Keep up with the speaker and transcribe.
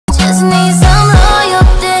just need some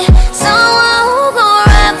loyalty, someone who gon'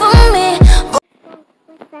 ride for me.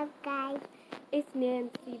 What's up, guys? It's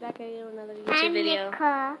Nancy back at another YouTube video.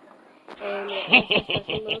 Nicole. And it's our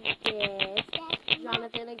special little guest,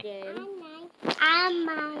 Jonathan again. I'm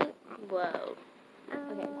Mike. Whoa.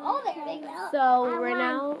 Okay. Oh, there they go. So we're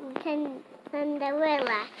now.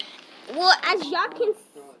 Cinderella. Well, as y'all can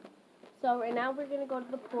see. So right now we're gonna go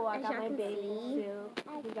to the pool. I got my bathing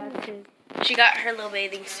suit. She got her little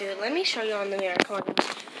bathing suit. Let me show you on the mirror. Come on.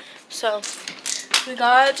 So we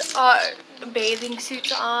got our bathing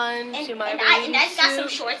suits on. And I got some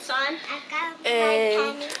shorts on.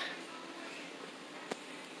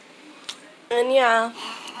 And yeah,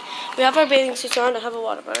 we have our bathing suits on. I have a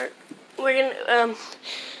water bottle. We're gonna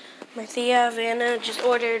my Thea Vanna just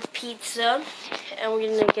ordered pizza, and we're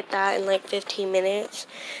gonna get that in like 15 minutes.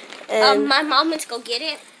 And My mom went to go get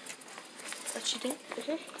it. what she did?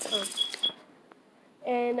 Okay.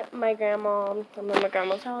 And my grandma, I'm at my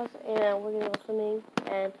grandma's house, and we're gonna go swimming.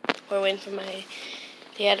 And we're waiting for my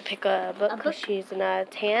Thea to pick a book because she's in a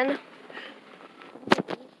tan.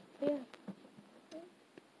 Yeah.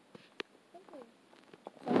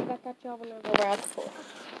 So I got y'all whenever we're at the pool.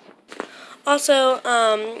 Also,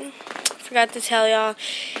 forgot to tell y'all,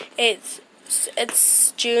 it's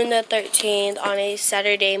June the 13th on a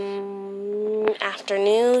Saturday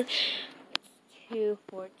afternoon,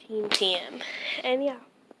 2:14 p.m. And yeah.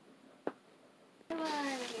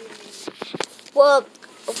 Well,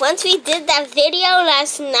 once we did that video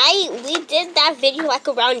last night, we did that video like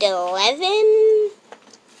around 11.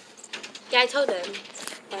 Yeah, I told them.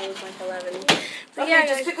 It was like 11. But Okay, yeah,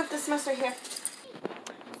 just pick up this mess right here.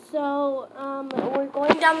 So, we're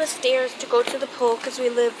going down the stairs to go to the pool because we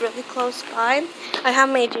live really close by. I have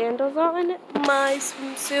my jandals on, my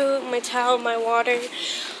swimsuit, my towel, my water.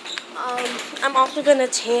 I'm also gonna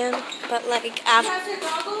tan, but like after. She has her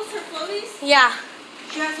goggles, her floaties? Yeah.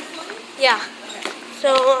 She has her floaties? Yeah. So,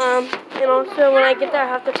 and also when I get there, I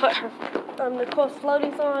have to put her Nicole's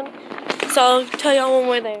floaties on. So I'll tell y'all when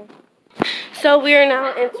we're there. So we are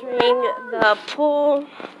now entering the pool.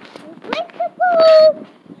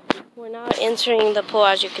 We're now entering the pool,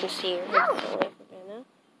 as you can see.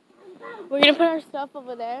 We're gonna put our stuff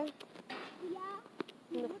over there.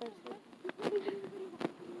 In the first one.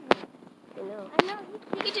 I know.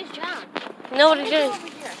 You can just jump. No, what are you doing?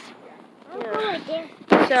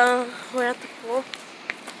 Yeah. So we're at the pool.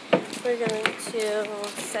 We're going to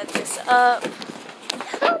set this up.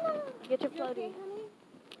 Get your floaty.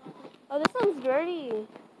 Oh, this one's dirty.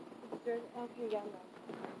 It's dirty. Okay, yeah.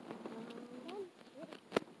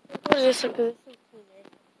 What is this one? This one's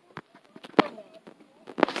cleaner.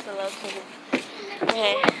 It's a little cleaner.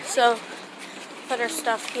 Okay, so put our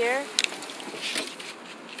stuff here.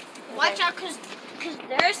 Watch out, cause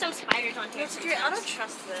there are some spiders on here. I don't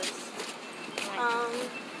trust this.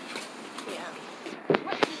 Yeah.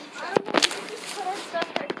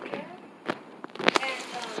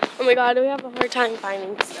 Oh my god, we have a hard time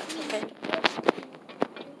finding stuff, okay?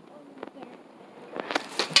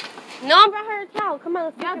 No, I brought her a towel. Come on,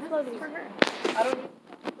 let's get her floaties. For her. I don't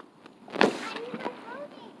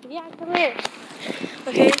need. Yeah, come here.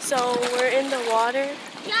 Okay, so we're in the water.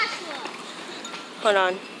 Joshua. Hold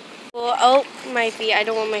on. Well, oh, my feet. I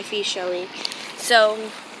don't want my feet showing. So,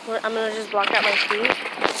 I'm going to just block out my feet.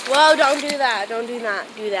 Whoa, don't do that. Don't do not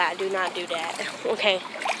do that. Do not do that. Okay.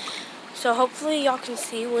 So, hopefully y'all can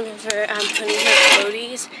see whenever I'm putting her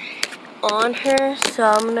floaties on her. So,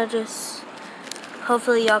 I'm going to just,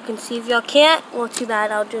 hopefully y'all can see. If y'all can't, well, too bad.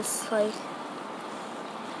 I'll just, like,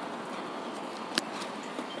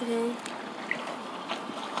 okay.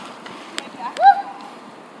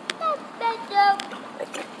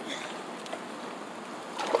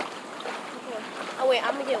 Oh wait,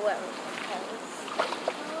 I'm gonna get wet.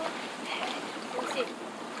 Let's see.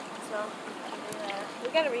 So, we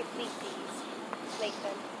gotta repeat these. Make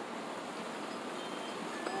them.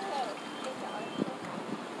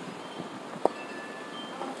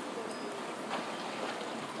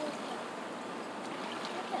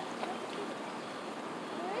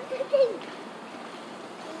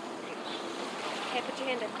 Okay, put your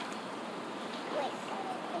hand in.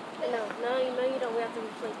 No, you don't. We have to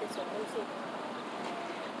reflate this one. Let me see.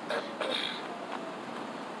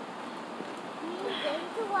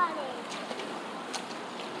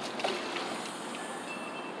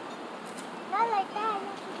 Not like that.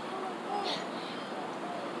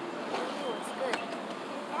 Oh, it's good.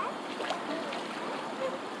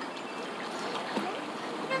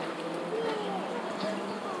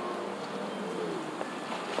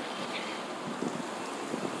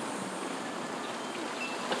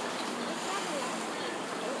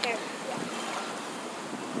 Okay.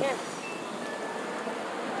 Yeah.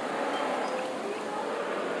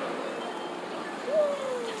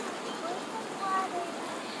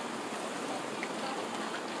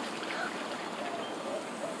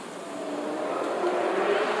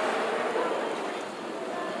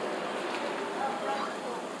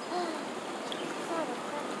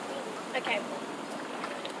 Okay.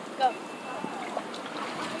 Go.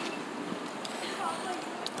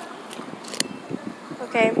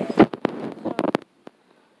 Okay.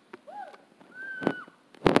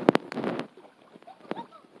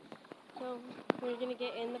 So we're gonna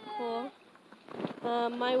get in the pool.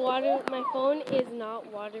 My phone is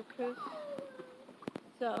not waterproof.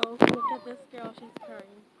 So look at this girl, she's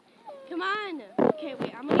crying. Come on. Okay,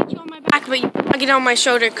 wait, I'm gonna get you on my back, but you gotta get on my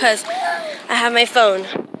shoulder because I have my phone.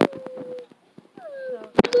 So,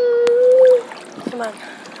 come on.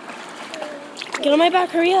 Get on my back,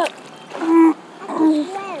 hurry up.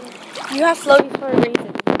 You have floaties for a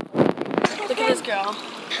reason. Look at this girl.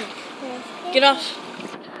 Get off.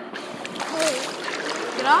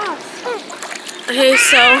 Get off. Okay,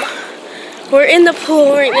 so we're in the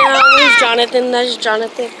pool right now. Where's Jonathan? That's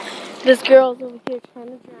Jonathan. This girl's over here trying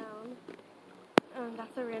to drown.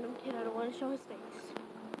 That's a random kid. I don't want to show his face.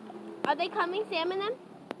 Are they coming, Sam and them?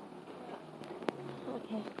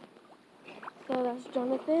 Okay. So that's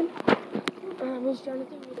Jonathan. Where's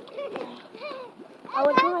Jonathan? I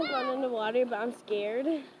would try to run in the water, but I'm scared.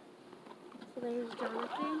 So there's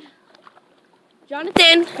Jonathan.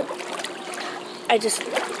 Jonathan! I just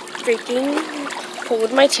freaking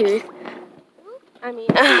pulled my tooth. I mean,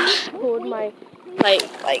 pulled my,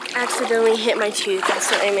 like accidentally hit my tooth.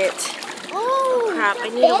 That's what I meant. Oh crap, I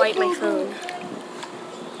need to wipe my phone.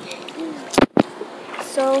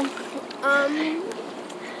 So,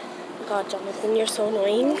 God, Jonathan, you're so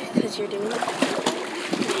annoying because you're doing it.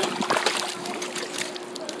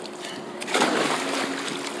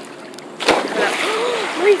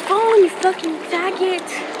 My phone, you fucking faggot.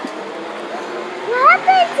 What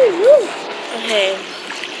happened to you? Okay,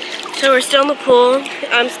 so we're still in the pool.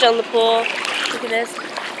 I'm still in the pool. Look at this.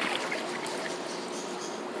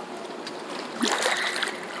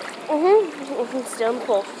 Still in the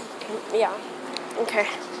pool. Yeah. Okay.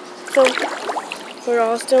 So we're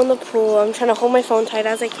all still in the pool. I'm trying to hold my phone tight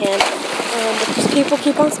as I can. But these people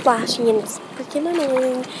keep on splashing and it's freaking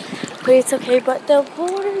annoying. But it's okay. But the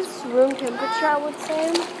pool is room temperature, I would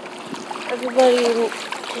say.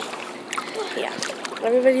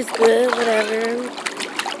 Everybody's good, whatever.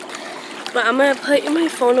 But I'm gonna put my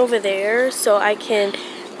phone over there so I can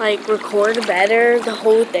like record better the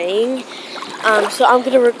whole thing. So I'm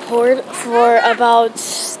gonna record for about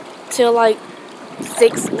till like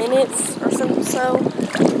 6 minutes or something. So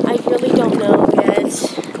I really don't know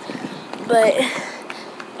yet. But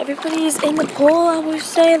everybody's in the pool. I would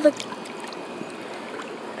say look,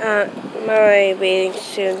 my bathing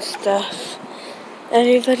suit and stuff.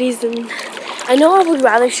 Everybody's in. I know I would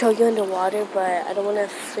rather show you underwater, but I don't want to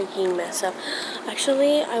freaking mess up.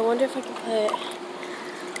 Actually, I wonder if I can put.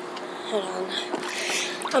 Hold on.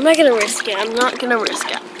 I'm not gonna risk it. I'm not gonna risk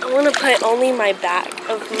it. I want to put only my back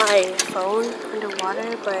of my phone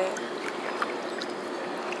underwater, but.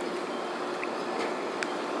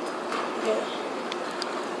 Yeah.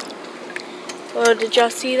 Oh, did y'all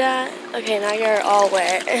see that? Okay, now you're all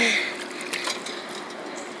wet.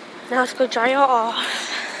 Now let's go dry y'all off.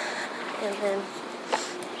 And then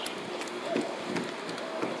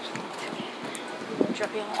dry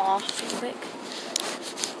y'all off real quick.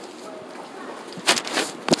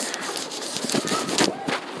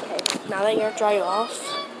 Okay, now that you're dry off,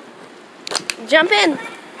 jump in.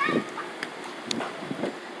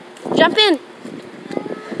 Jump in.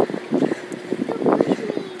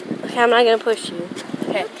 Okay, I'm not gonna push you.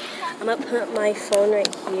 Okay, I'm gonna put my phone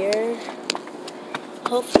right here.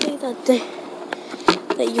 Hopefully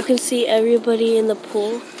that you can see everybody in the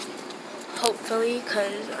pool. Hopefully,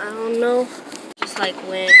 because I don't know. Just like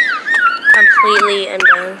went completely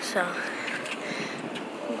undone. So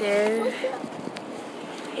there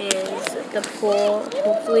is the pool.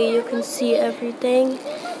 Hopefully you can see everything.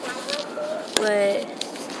 But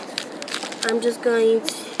I'm just going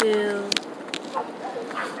to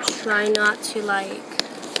try not to like.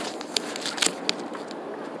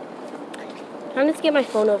 Trying not to get my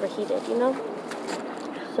phone overheated, you know?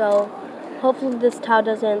 So, hopefully this towel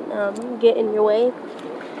doesn't get in your way.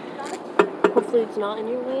 Hopefully it's not in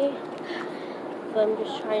your way. But I'm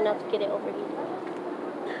just trying not to get it overheated.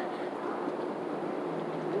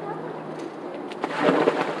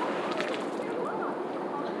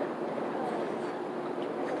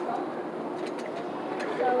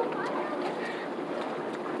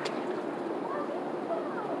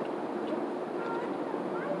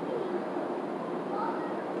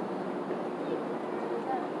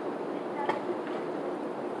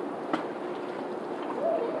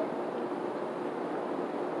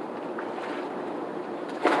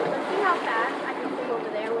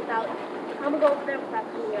 I'm gonna go over there with that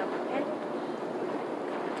coming up, okay?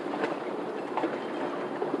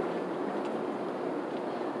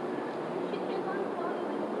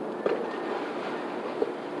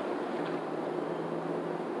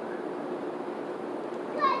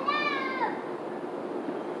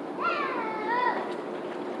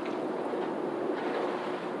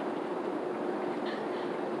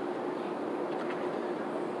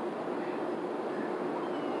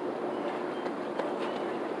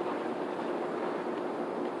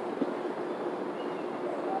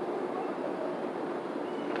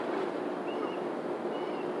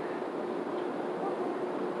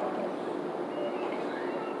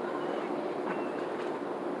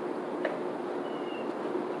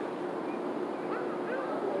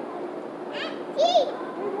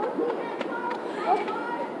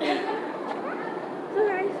 So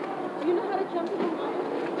guys, do you know how to jump in the water?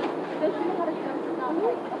 Does you know how to jump in the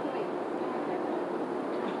water? Okay, wait.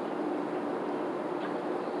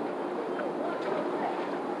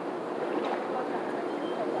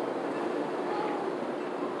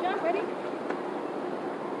 Jump, ready?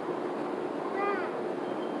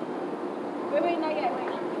 Wait, not yet, wait.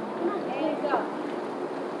 And go.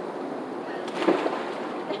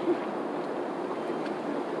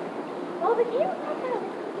 Oh, the camera's not there.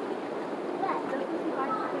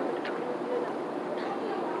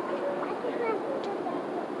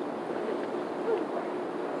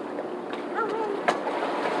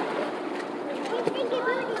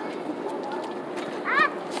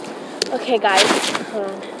 Okay, guys. Hold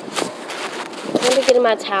on. I'm gonna get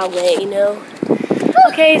my tablet, you know.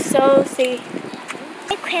 Okay, so see.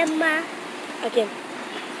 Bye, Grandma. Again.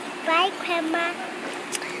 Bye, Grandma.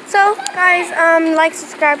 So, guys, like,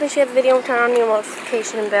 subscribe, and share the video, and turn on your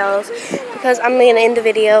notification bells, because I'm going to end the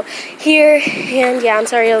video here, and yeah, I'm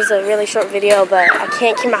sorry it was a really short video, but I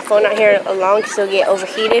can't keep my phone out here long because it'll get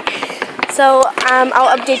overheated. So,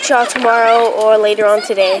 I'll update y'all tomorrow or later on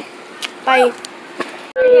today. Bye.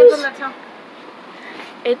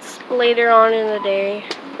 It's later on in the day.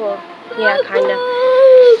 Well, yeah, kind of.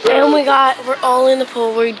 And we're all in the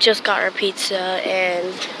pool. We just got our pizza,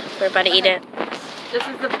 and we're about to eat it. This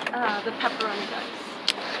is the pepperoni guys.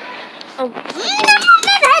 Oh.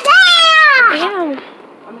 Yeah.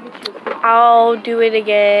 I'll do it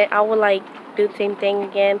again. I will do the same thing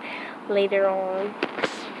again later on.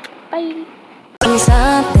 Bye.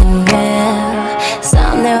 Something real,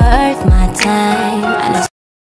 something worth my time.